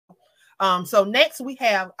So next we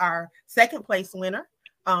have our second place winner,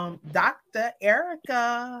 Dr.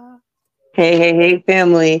 ERIKA. Hey,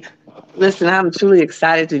 family. Listen, I'm truly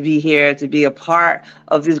excited to be here, to be a part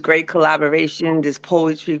of this great collaboration, this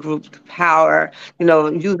poetry group power,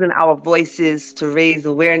 using our voices to raise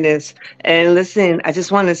awareness. And listen, I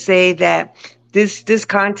just want to say that this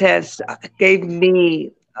contest gave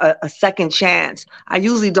me a second chance. I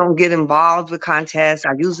usually don't get involved with contests.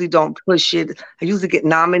 I usually don't push it. I usually get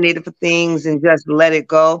nominated for things and just let it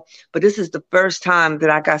go. But this is the first time that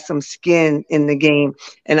I got some skin in the game.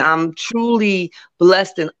 And I'm truly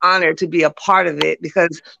blessed and honored to be a part of it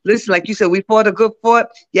because, listen, like you said, we fought a good fight.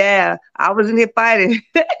 Yeah, I was in here fighting.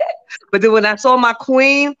 But then when I saw my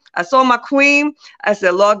queen, I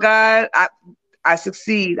said, Lord God, I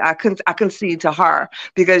succeed. I concede to her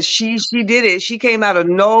because she did it. She came out of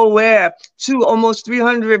nowhere to almost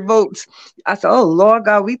 300 votes. I said, oh, Lord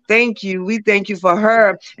God, we thank you. We thank you for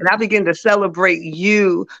her. And I begin to celebrate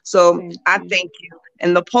you. So I thank you.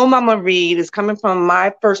 And the poem I'm going to read is coming from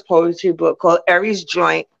my first poetry book called Aries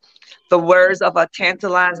Joint, The Words of a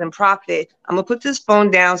Tantalizing Prophet. I'm going to put this phone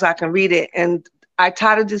down so I can read it. And I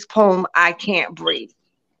titled this poem, I Can't Breathe.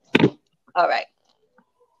 All right.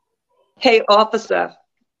 Hey, officer,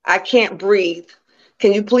 I can't breathe.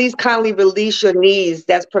 Can you please kindly release your knees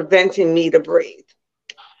that's preventing me to breathe?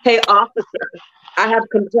 Hey, officer, I have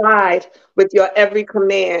complied with your every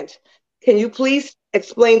command. Can you please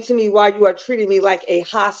explain to me why you are treating me like a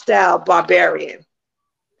hostile barbarian?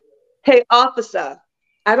 Hey, officer,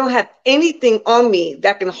 I don't have anything on me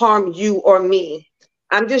that can harm you or me.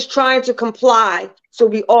 I'm just trying to comply so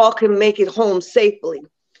we all can make it home safely.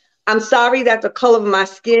 I'm sorry that the color of my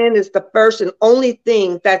skin is the first and only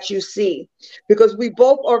thing that you see, because we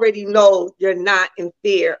both already know you're not in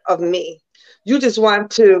fear of me. You just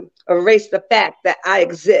want to erase the fact that I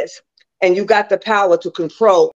exist, and you got the power to control